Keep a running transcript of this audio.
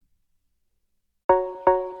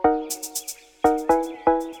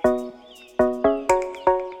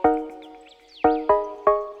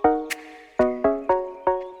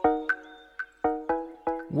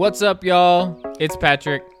What's up, y'all? It's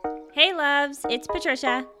Patrick. Hey, loves. It's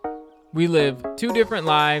Patricia. We live two different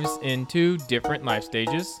lives in two different life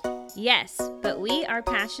stages. Yes, but we are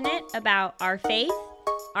passionate about our faith,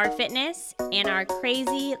 our fitness, and our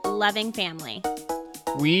crazy, loving family.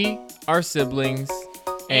 We are siblings,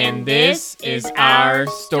 and this is our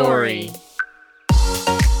story.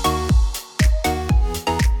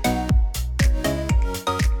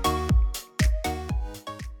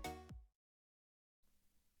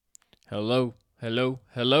 Hello, hello,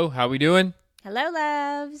 hello. How we doing? Hello,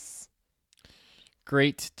 loves.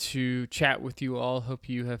 Great to chat with you all. Hope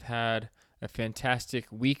you have had a fantastic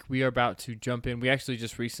week. We are about to jump in. We actually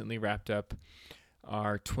just recently wrapped up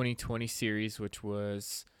our 2020 series, which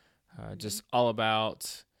was just all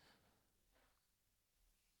about...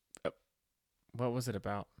 what was it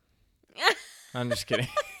about? I'm just kidding.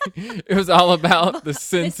 It was all about the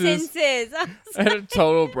senses. The senses. I had a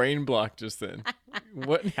total brain block just then.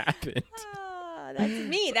 What happened? Oh, that's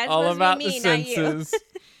me. That's All supposed about to be me, the not you. senses.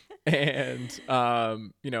 And,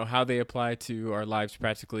 how they apply to our lives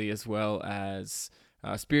practically as well as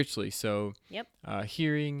spiritually. So Yep.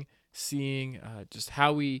 Hearing, seeing, just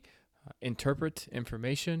how we interpret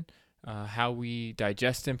information, how we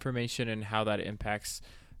digest information, and how that impacts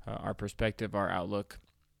our perspective, our outlook.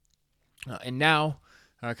 And now,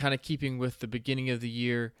 kind of keeping with the beginning of the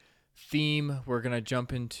year theme, we're going to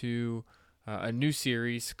jump into a new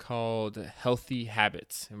series called Healthy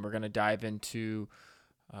Habits. And we're going to dive into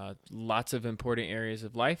lots of important areas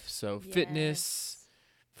of life. So fitness,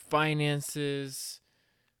 finances,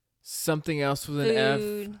 something else with an F.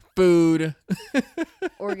 Food.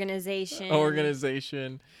 Organization.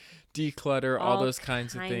 Declutter, all those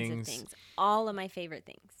kinds of things. All of my favorite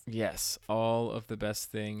things. Yes, all of the best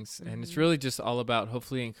things. Mm-hmm. And it's really just all about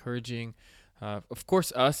hopefully encouraging, of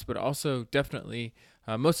course, us, but also definitely,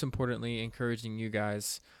 most importantly, encouraging you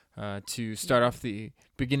guys to start off the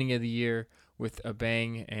beginning of the year with a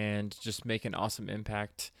bang and just make an awesome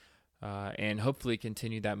impact and hopefully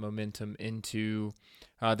continue that momentum into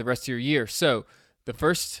the rest of your year. So the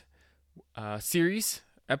first series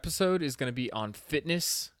episode is going to be on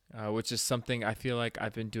fitness, which is something I feel like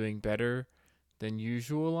I've been doing better than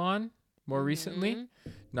usual on more recently.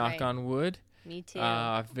 Knock on wood. Me too.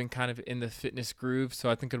 I've been kind of in the fitness groove, so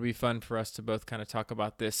I think it'll be fun for us to both kind of talk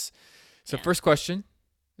about this. So first question.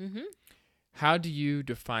 How do you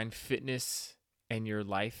define fitness in your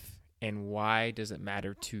life, and why does it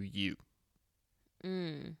matter to you?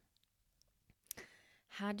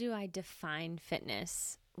 How do I define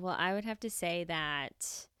fitness? Well, I would have to say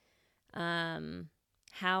that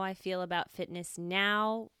how I feel about fitness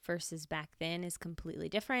now versus back then is completely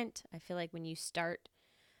different. I feel like when you start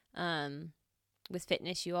with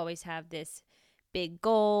fitness, you always have this big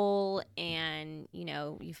goal and,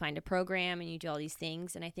 you find a program and you do all these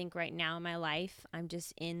things. And I think right now in my life, I'm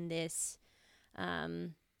just in this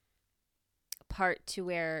part to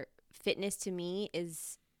where fitness to me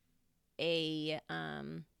is it's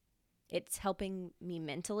helping me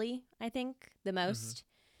mentally, I think, the most.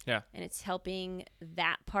 Yeah. And it's helping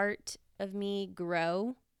that part of me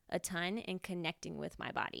grow a ton and connecting with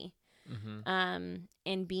my body.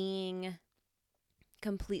 And being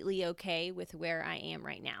completely okay with where I am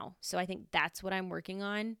right now. So I think that's what I'm working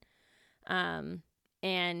on.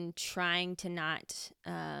 And trying to not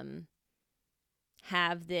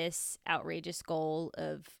have this outrageous goal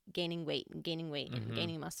of gaining weight and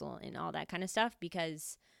gaining muscle and all that kind of stuff,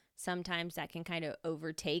 because sometimes that can kind of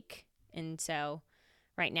overtake. And so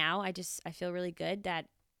right now, I feel really good that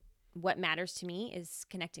what matters to me is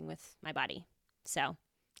connecting with my body. So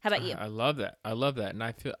how about you? I love that. And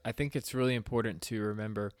I think it's really important to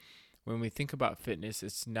remember when we think about fitness,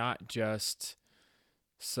 it's not just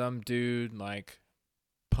some dude like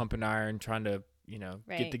pumping iron trying to,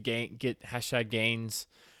 get hashtag gains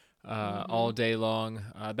all day long.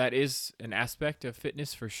 That is an aspect of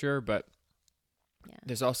fitness for sure, but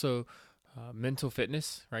there's also mental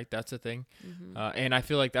fitness, right? That's a thing. And I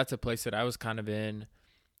feel like that's a place that I was kind of in,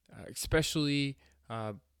 especially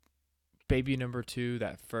baby number 2,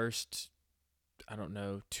 that first,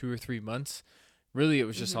 2 or 3 months. Really, it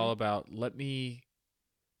was just all about I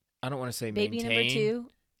don't want to say baby maintain. Number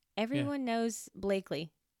 2, everyone knows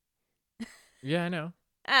Blakely. Yeah, I know.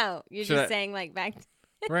 Oh, you're just saying like back.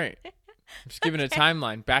 Right. I'm just giving a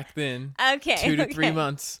timeline. Back then, okay, 2 to 3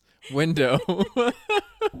 months window. I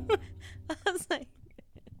was like,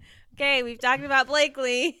 okay, we've talked about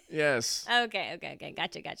Blakely. Yes. Okay.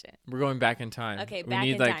 Gotcha. We're going back in time. Okay, We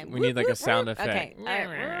need like a sound effect.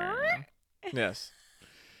 Okay. Yes.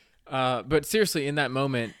 But seriously, in that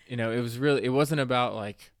moment, it wasn't about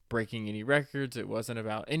like breaking any records. It wasn't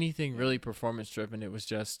about anything really performance driven. It was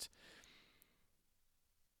just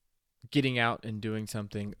getting out and doing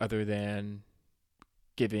something other than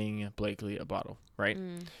giving Blakely a bottle, right?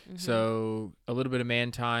 Mm-hmm. So a little bit of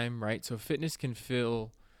man time, right? So fitness can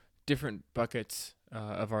fill different buckets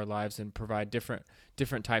of our lives and provide different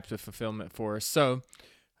types of fulfillment for us. So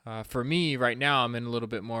for me right now, I'm in a little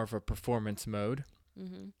bit more of a performance mode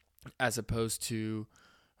as opposed to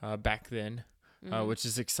back then, which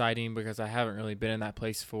is exciting because I haven't really been in that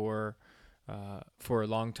place for a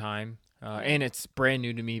long time. And it's brand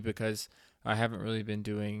new to me because I haven't really been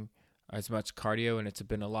doing as much cardio, and it's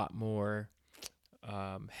been a lot more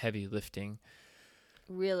heavy lifting.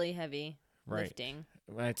 Really heavy lifting.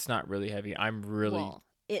 It's not really heavy. I'm really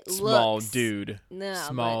small dude. No,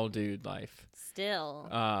 small dude life. Still.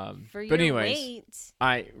 For but your anyways,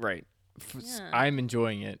 weight. I'm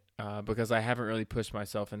enjoying it because I haven't really pushed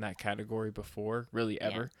myself in that category before, really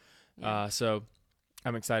ever. Yeah. So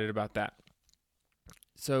I'm excited about that.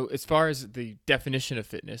 So as far as the definition of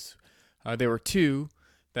fitness, there were two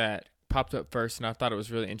that popped up first, and I thought it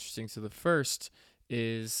was really interesting. So the first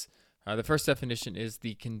definition is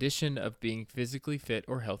the condition of being physically fit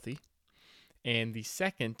or healthy. And the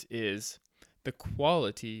second is the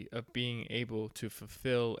quality of being able to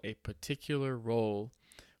fulfill a particular role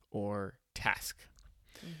or task.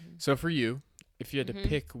 So for you, if you had to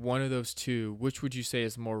pick one of those two, which would you say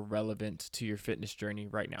is more relevant to your fitness journey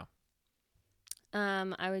right now?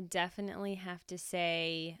 I would definitely have to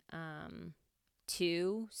say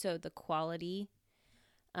two. So the quality,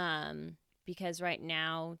 because right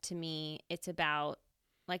now to me, it's about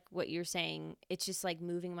like what you're saying. It's just like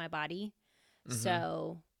moving my body.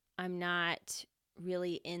 So I'm not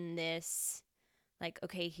really in this like,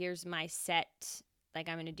 okay, here's my set. Like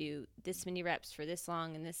I'm going to do this many reps for this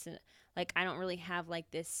long and this, like, I don't really have like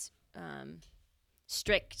this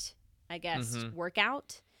strict, I guess,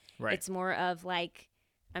 workout. Right. It's more of like,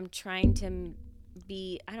 I'm trying to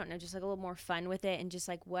be, I don't know, just like a little more fun with it and just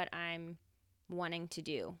like what I'm wanting to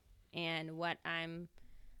do and what I'm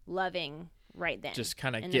loving right then. Just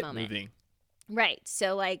kind of get moving. Right.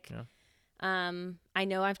 So like, I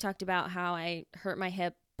know I've talked about how I hurt my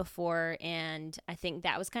hip before, and I think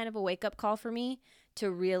that was kind of a wake-up call for me to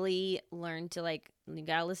really learn to like, you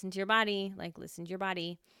gotta listen to your body, like listen to your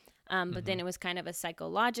body. But then it was kind of a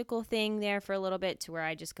psychological thing there for a little bit to where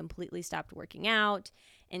I just completely stopped working out.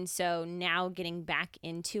 And so now getting back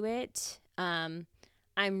into it, I'm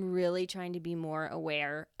really trying to be more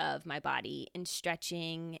aware of my body and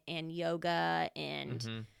stretching and yoga.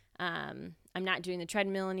 And I'm not doing the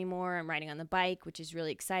treadmill anymore. I'm riding on the bike, which is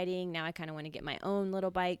really exciting. Now I kind of want to get my own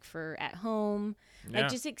little bike for at home. Yeah.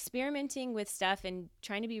 Like just experimenting with stuff and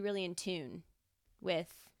trying to be really in tune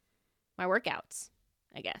with my workouts,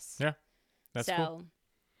 I guess. Yeah, that's cool.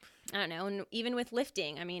 I don't know. And even with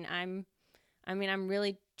lifting, I'm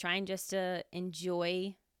really trying just to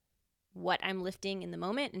enjoy what I'm lifting in the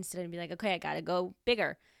moment instead of be like, okay, I got to go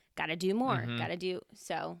bigger, got to do more, got to do.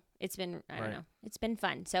 So it's been, I don't know, it's been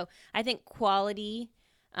fun. So I think quality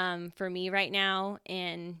for me right now,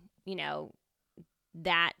 and, you know,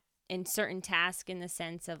 that in certain task in the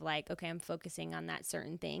sense of like, okay, I'm focusing on that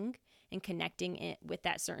certain thing and connecting it with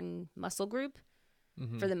that certain muscle group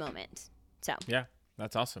for the moment. So yeah,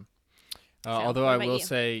 that's awesome. Although I will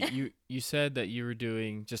say you said that you were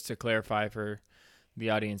doing, just to clarify for the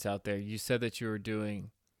audience out there, you said that you were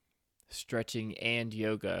doing stretching and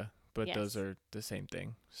yoga, but those are the same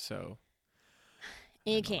thing. So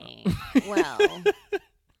okay. Well,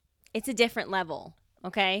 it's a different level,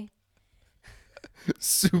 okay?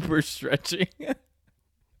 Super stretching.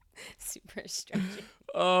 Super stretching.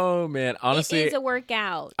 Oh man, honestly, it is a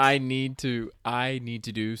workout. I need to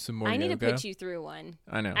do some more yoga. I need to put you through one.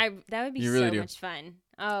 I know. That would be so much fun.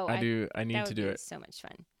 Oh, I need to do it. So much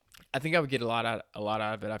fun. I think I would get a lot out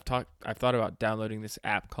of it. I've thought about downloading this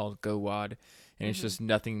app called GoWOD, and it's just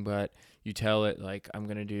nothing but you tell it like I'm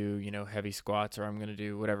gonna do, you know, heavy squats, or I'm gonna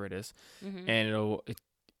do whatever it is, and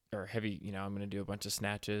or heavy, you know, I'm gonna do a bunch of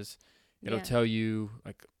snatches. It'll tell you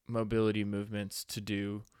like mobility movements to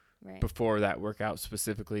do before that workout,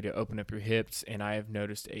 specifically to open up your hips. And I have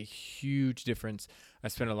noticed a huge difference. I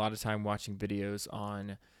spent a lot of time watching videos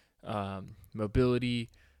on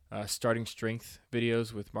mobility, starting strength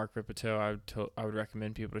videos with Mark Rippetoe. I would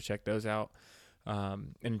recommend people to check those out.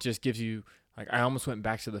 And it just gives you, like, I almost went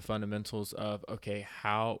back to the fundamentals of, okay,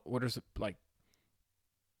 what is it, like,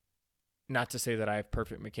 not to say that I have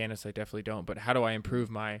perfect mechanics, I definitely don't, but how do I improve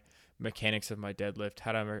my mechanics of my deadlift?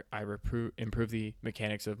 How do I improve the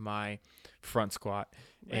mechanics of my front squat?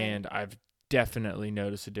 Right. And I've definitely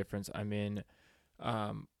noticed a difference. I'm in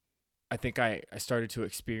I think I started to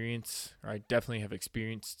experience, or I definitely have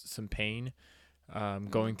experienced some pain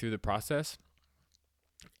going through the process.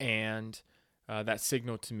 And that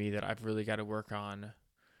signaled to me that I've really got to work on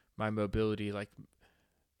my mobility. Like,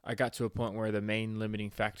 I got to a point where the main limiting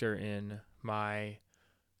factor in my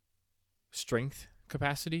strength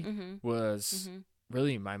capacity was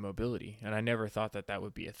really my mobility. And I never thought that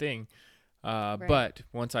would be a thing. But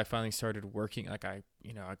once I finally started working, like I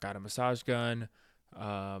got a massage gun,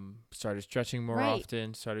 started stretching more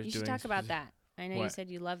often, started you doing. You should talk about that. I know you said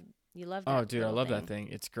you love that. Oh, dude, I love that thing.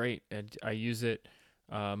 It's great. And I use it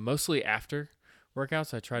mostly after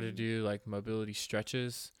workouts. I try to do like mobility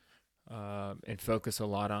stretches and focus a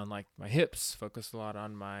lot on like my hips, focus a lot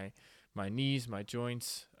on my knees, my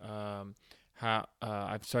joints.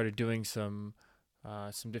 I've started doing some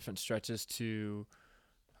different stretches to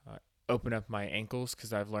open up my ankles,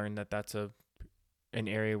 because I've learned that that's an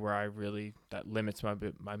area where that limits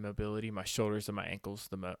my mobility. My shoulders and my ankles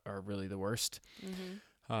are really the worst.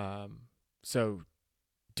 So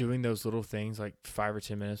doing those little things like 5 or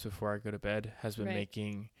 10 minutes before I go to bed has been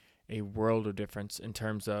making a world of difference in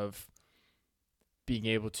terms of being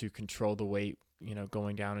able to control the weight,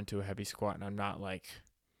 going down into a heavy squat, and I'm not like,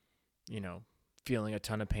 feeling a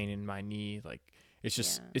ton of pain in my knee. Like, it's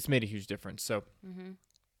just, it's made a huge difference. So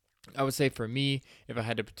I would say for me, if I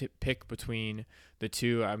had to pick between the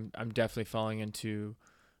two, I'm definitely falling into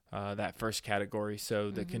that first category. So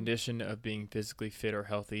the condition of being physically fit or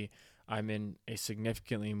healthy, I'm in a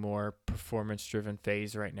significantly more performance-driven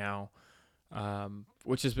phase right now,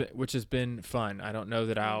 which has been fun. I don't know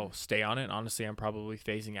that I'll stay on it. Honestly, I'm probably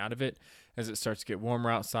phasing out of it as it starts to get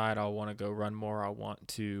warmer outside. I'll want to go run more. I'll want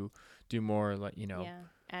to do more, like,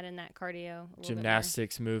 add in that cardio,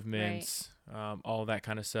 gymnastics, movements, all that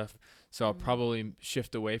kind of stuff. So I'll probably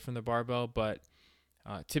shift away from the barbell, but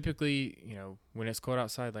typically, when it's cold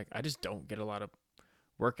outside, like, I just don't get a lot of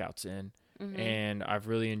workouts in. And I've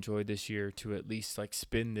really enjoyed this year to at least like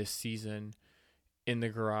spend this season in the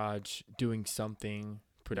garage doing something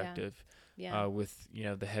productive with,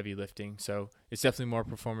 the heavy lifting. So it's definitely more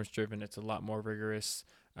performance driven. It's a lot more rigorous.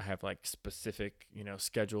 I have like specific,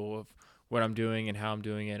 schedule of what I'm doing and how I'm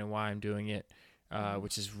doing it and why I'm doing it,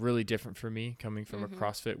 which is really different for me, coming from a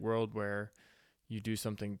CrossFit world where you do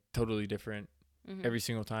something totally different every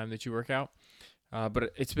single time that you work out.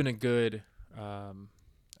 But it's been a good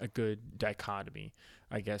dichotomy,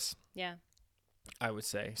 I guess. Yeah, I would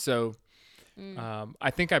say. So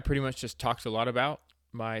I think I pretty much just talked a lot about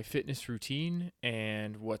my fitness routine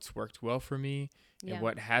and what's worked well for me and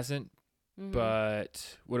what hasn't.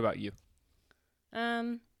 But what about you?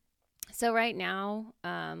 So right now,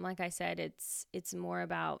 like I said, it's more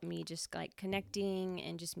about me just like connecting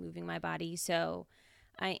and just moving my body. So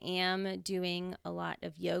I am doing a lot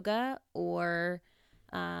of yoga, or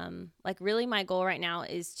like really my goal right now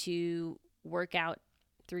is to work out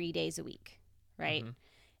 3 days a week, right?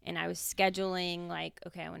 And I was scheduling like,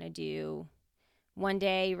 okay, I want to do 1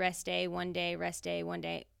 day, rest day, 1 day, rest day, 1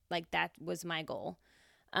 day. Like, that was my goal.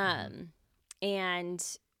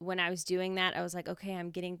 And when I was doing that, I was like, okay,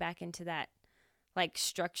 I'm getting back into that like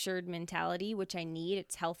structured mentality, which I need.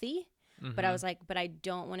 It's healthy. But I was like, but I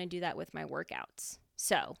don't want to do that with my workouts.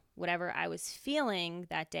 So whatever I was feeling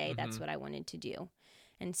that day, that's what I wanted to do.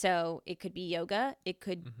 And so it could be yoga. It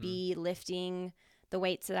could be lifting the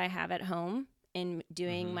weights that I have at home and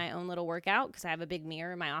doing my own little workout, because I have a big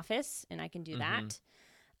mirror in my office and I can do that.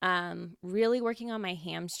 Really working on my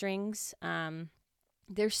hamstrings.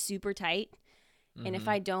 They're super tight. And if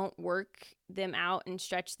I don't work them out and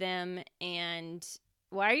stretch them, and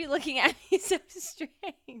why are you looking at me so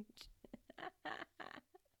strange?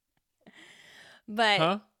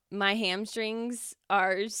 But my hamstrings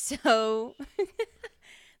are so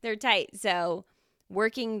they're tight. So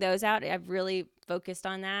working those out, I've really focused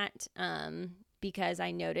on that because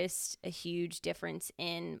I noticed a huge difference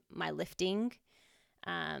in my lifting,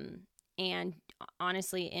 and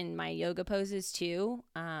honestly in my yoga poses too.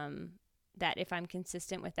 That if I'm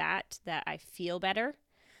consistent with that I feel better.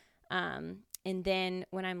 And then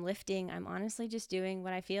when I'm lifting, I'm honestly just doing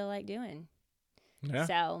what I feel like doing. Yeah.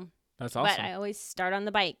 So that's awesome. But I always start on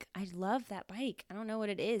the bike. I love that bike. I don't know what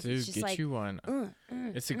it is. Dude, it's just get like, you one.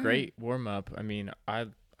 It's a great warm up. I mean, I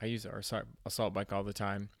use our assault bike all the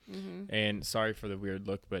time. And sorry for the weird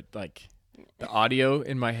look, but like the audio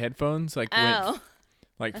in my headphones went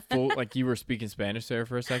like full, like you were speaking Spanish there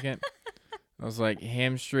for a second. I was like,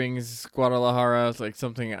 hamstrings, Guadalajara. It's like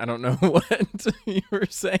something, I don't know what you were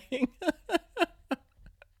saying.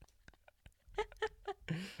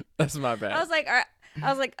 That's my bad. I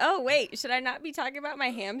was like, oh wait, should I not be talking about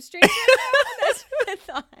my hamstrings? That's what I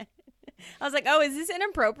thought. I was like, oh, is this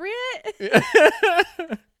inappropriate?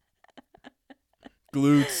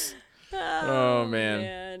 Glutes. Oh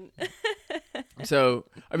man. So,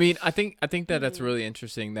 I mean, I think that that's really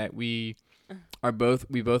interesting that we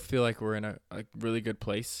both feel like we're in a really good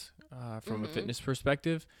place from a fitness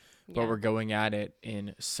perspective, but we're going at it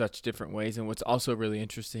in such different ways. And what's also really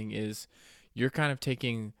interesting is you're kind of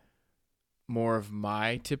taking more of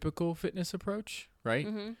my typical fitness approach, right?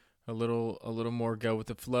 A little more go with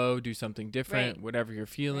the flow, do something different, whatever you're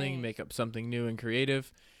feeling, make up something new and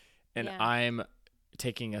creative. And I'm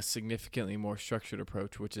taking a significantly more structured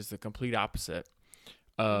approach, which is the complete opposite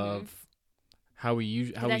of how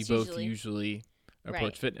we both usually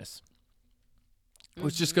approach fitness.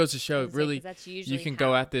 Which just goes to show, really, you can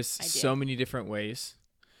go at this so many different ways,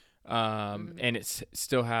 and it's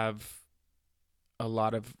still have a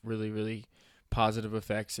lot of really, really positive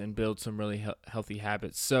effects and build some really healthy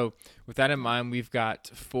habits. So with that in mind, we've got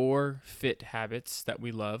 4 fit habits that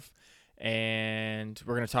we love, and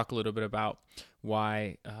we're going to talk a little bit about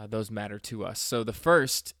why those matter to us. So the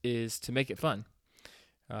first is to make it fun.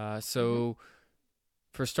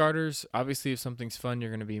 For starters, obviously if something's fun, you're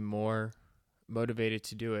going to be more motivated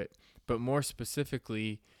to do it. But more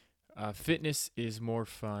specifically, fitness is more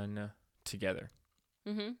fun together.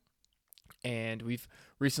 And we've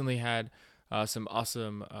recently had some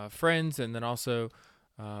awesome friends, and then also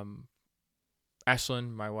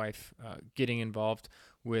Ashlyn, my wife, getting involved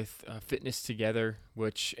with fitness together,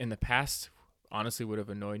 which in the past honestly would have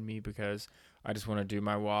annoyed me because I just want to do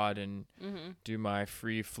my WOD and do my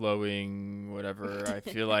free flowing whatever I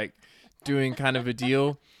feel like doing kind of a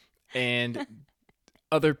deal. And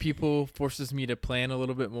other people forces me to plan a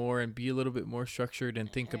little bit more and be a little bit more structured and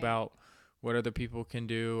think about what other people can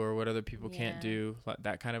do or what other people can't do, like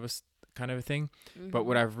that kind of a thing. But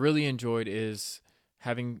what I've really enjoyed is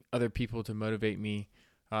having other people to motivate me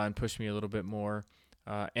and push me a little bit more,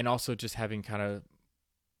 and also just having kind of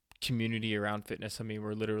community around fitness. I mean,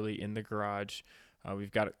 we're literally in the garage.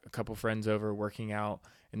 We've got a couple friends over working out,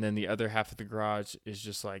 and then the other half of the garage is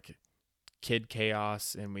just like kid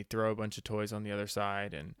chaos, and we throw a bunch of toys on the other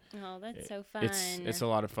side, and that's so fun. It's a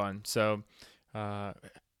lot of fun. So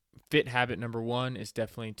fit habit number 1 is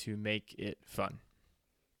definitely to make it fun.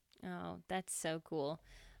 Oh, that's so cool.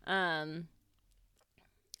 I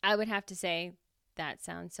would have to say that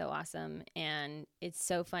sounds so awesome, and it's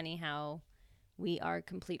so funny how we are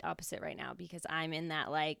complete opposite right now, because I'm in that,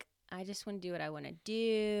 like, I just want to do what I want to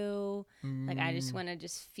do. Like, I just want to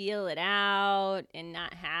just feel it out and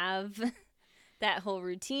not have that whole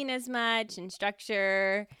routine as much and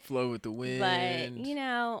structure. Flow with the wind. But, I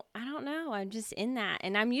don't know. I'm just in that.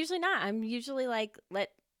 And I'm usually not. I'm usually like,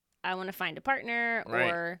 I want to find a partner. Right.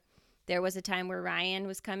 Or there was a time where Ryan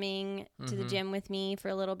was coming to the gym with me for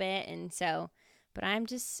a little bit. And so, but I'm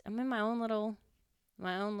in my own little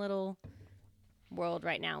world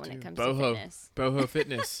right now when it comes to fitness. Boho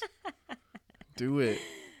Fitness. Do it.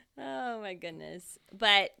 Oh my goodness.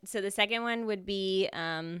 But so the second one would be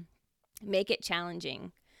make it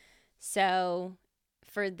challenging. So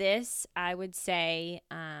for this, I would say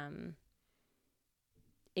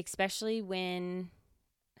especially when,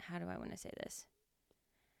 how do I want to say this?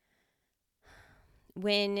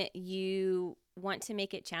 When you want to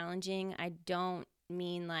make it challenging, I don't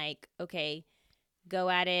mean like, okay, go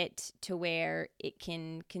at it to where it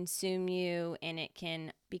can consume you and it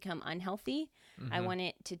can become unhealthy. I want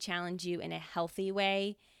it to challenge you in a healthy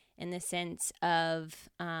way, in the sense of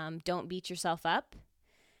don't beat yourself up.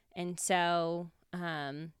 And so,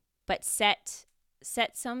 but set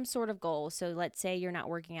some sort of goal. So let's say you're not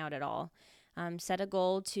working out at all. Set a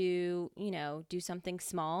goal to, do something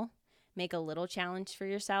small, make a little challenge for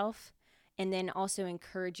yourself, and then also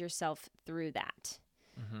encourage yourself through that.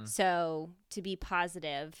 So to be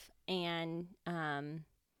positive. And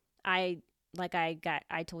I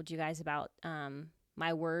told you guys about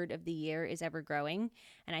my word of the year is ever growing.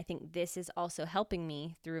 And I think this is also helping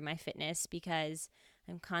me through my fitness, because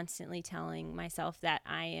I'm constantly telling myself that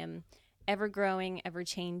I am ever growing, ever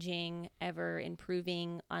changing, ever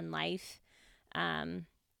improving on life. And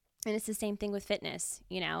it's the same thing with fitness,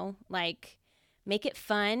 like make it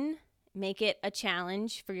fun, make it a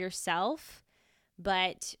challenge for yourself.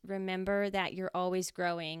 But remember that you're always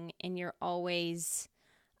growing, and you're always,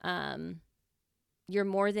 you're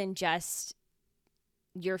more than just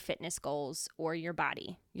your fitness goals or your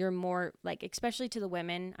body. You're more, like, especially to the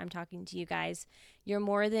women, I'm talking to you guys, you're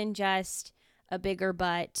more than just a bigger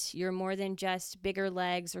butt. You're more than just bigger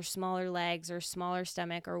legs or smaller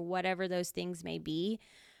stomach or whatever those things may be.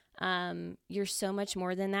 You're so much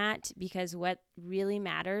more than that, because what really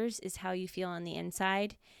matters is how you feel on the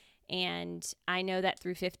inside. And I know that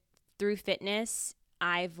through through fitness,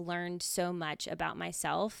 I've learned so much about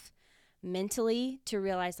myself mentally to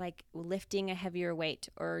realize like lifting a heavier weight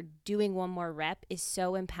or doing one more rep is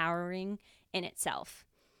so empowering in itself.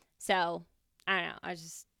 So I don't know.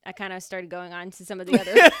 I kind of started going on to some of the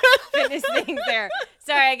other fitness things there.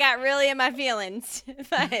 Sorry, I got really in my feelings.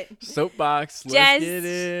 But soapbox, let's get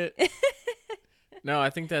it. No, I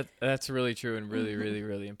think that's really true and really, really,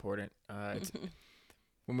 really important.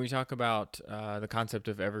 When we talk about the concept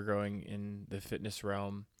of ever growing in the fitness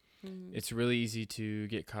realm, it's really easy to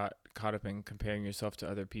get caught up in comparing yourself to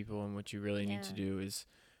other people, and what you really need to do is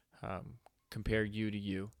compare you to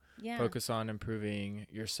you. Yeah. Focus on improving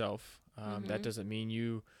yourself. That doesn't mean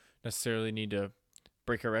you necessarily need to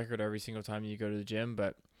break a record every single time you go to the gym,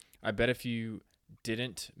 but I bet if you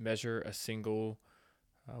didn't measure a single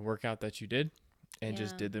workout that you did and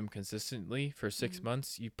just did them consistently for 6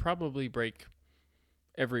 months, you probably break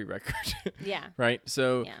every record. Yeah. Right?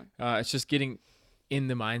 So it's just getting in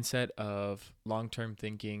the mindset of long-term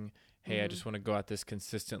thinking. Hey, I just want to go at this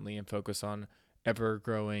consistently and focus on ever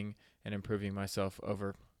growing and improving myself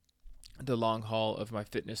over the long haul of my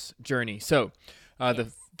fitness journey. So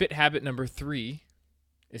the fit habit number 3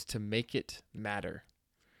 is to make it matter.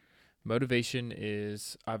 Motivation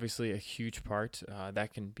is obviously a huge part.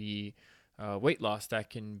 That can be weight loss. That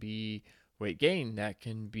can be weight gain. That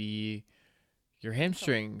can be your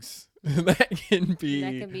hamstrings. that can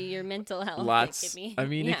be your mental health. Lots.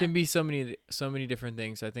 It can be so many different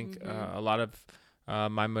things. I think a lot of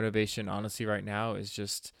my motivation, honestly, right now is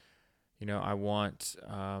just, I want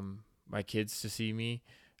my kids to see me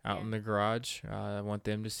out in the garage. I want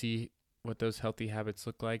them to see what those healthy habits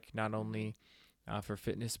look like, not only for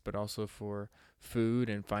fitness, but also for food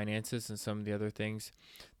and finances and some of the other things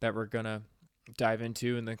that we're going to dive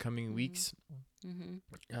into in the coming weeks.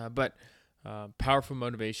 But powerful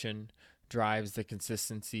motivation drives the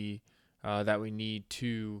consistency that we need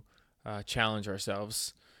to challenge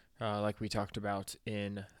ourselves, like we talked about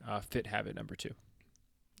in fit habit number 2.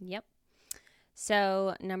 Yep.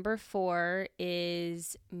 So number 4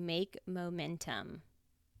 is make momentum.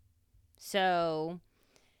 So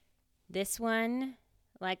this one,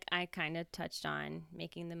 like I kind of touched on,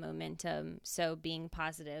 making the momentum. So being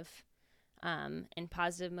positive, and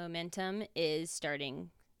positive momentum is starting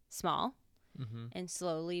small and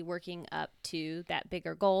slowly working up to that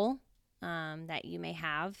bigger goal that you may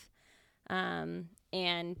have,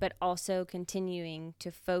 but also continuing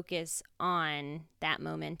to focus on that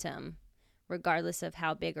momentum regardless of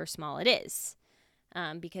how big or small it is,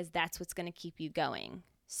 because that's what's going to keep you going.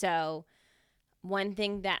 So one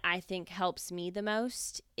thing that I think helps me the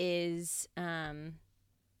most is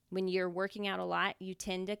when you're working out a lot, you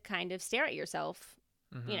tend to kind of stare at yourself,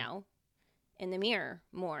 in the mirror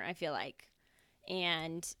more, I feel like.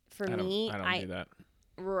 And for me, I don't do that.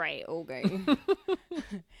 Right. Okay.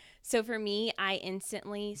 So for me, I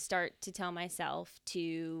instantly start to tell myself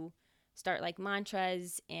to start like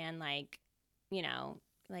mantras and like,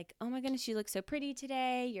 oh my goodness, you look so pretty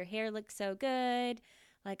today. Your hair looks so good.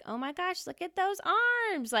 Like, oh my gosh, look at those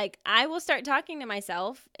arms. Like I will start talking to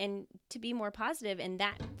myself and to be more positive. And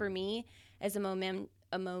that for me is a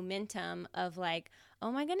momentum of like,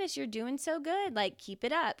 oh my goodness, you're doing so good. Like, keep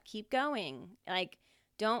it up, keep going. Like,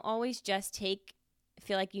 don't always just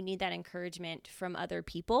feel like you need that encouragement from other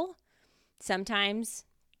people. Sometimes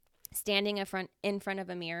standing in front of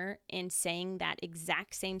a mirror and saying that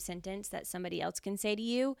exact same sentence that somebody else can say to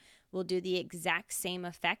you will do the exact same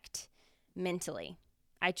effect mentally.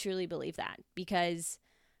 I truly believe that, because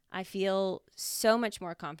I feel so much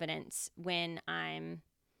more confidence when I'm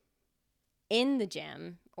in the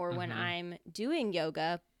gym or when I'm doing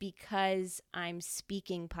yoga, because I'm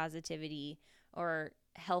speaking positivity or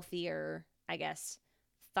healthier, I guess,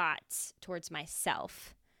 thoughts towards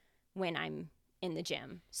myself when I'm in the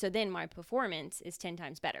gym. So then my performance is 10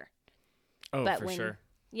 times better. Oh, for sure.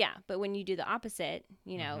 Yeah, but when you do the opposite,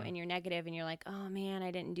 and you're negative and you're like, oh man,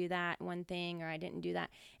 I didn't do that one thing, or I didn't do that.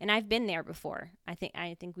 And I've been there before. I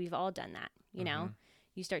think we've all done that.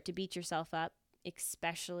 You start to beat yourself up,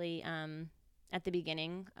 especially at the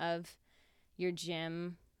beginning of your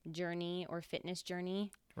gym journey or fitness journey.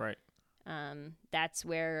 Right. That's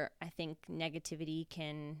where I think negativity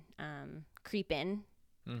can creep in.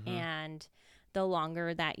 And the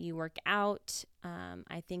longer that you work out,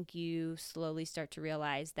 I think you slowly start to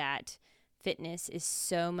realize that fitness is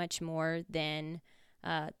so much more than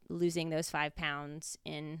losing those 5 pounds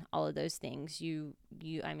and all of those things. It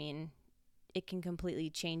can completely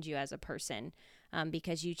change you as a person,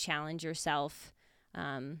 because you challenge yourself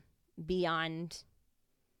beyond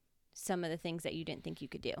some of the things that you didn't think you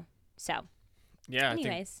could do. So Yeah, I think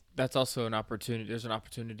anyways, that's also an opportunity. There's an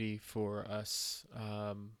opportunity for us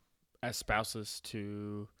as spouses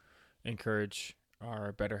to encourage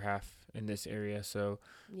our better half in this area. So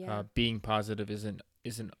yeah. being positive isn't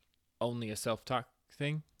only a self-talk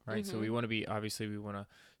thing, right? So Mhm. we want to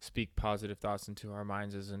speak positive thoughts into our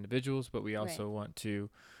minds as individuals, but we also want to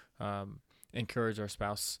encourage our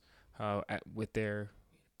spouse with their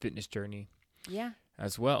fitness journey Yeah.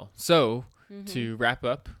 as well. So Mhm. to wrap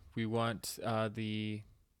up, we want the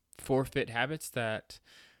 4 fit habits that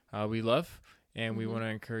we love, and we Mhm. want to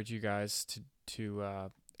encourage you guys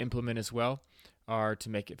to implement as well, are to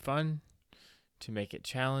make it fun, to make it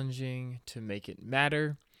challenging, to make it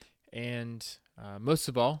matter, and most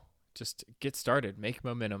of all, just get started, make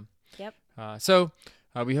momentum. Yep. So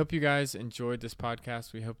we hope you guys enjoyed this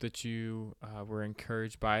podcast. We hope that you were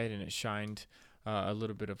encouraged by it and it shined a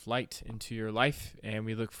little bit of light into your life. And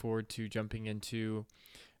we look forward to jumping into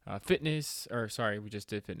fitness, or sorry, we just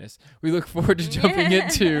did fitness. We look forward to jumping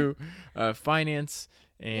into finance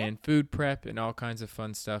and food prep and all kinds of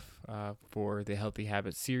fun stuff for the Healthy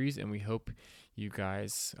Habits series. And we hope you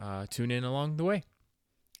guys tune in along the way.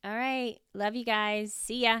 All right. Love you guys.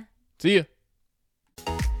 See ya. See ya.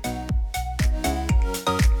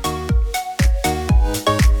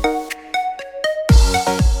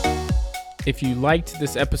 If you liked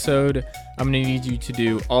this episode, I'm going to need you to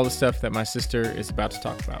do all the stuff that my sister is about to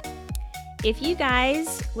talk about. If you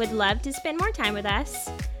guys would love to spend more time with us,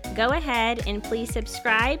 go ahead and please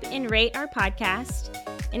subscribe and rate our podcast.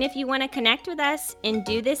 And if you want to connect with us and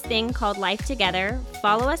do this thing called Life Together,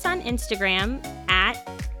 follow us on Instagram at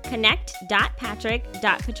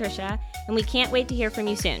connect.patrick.patricia. And we can't wait to hear from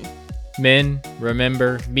you soon. Men,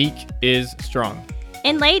 remember, meek is strong.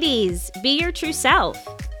 And ladies, be your true self.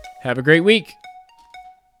 Have a great week.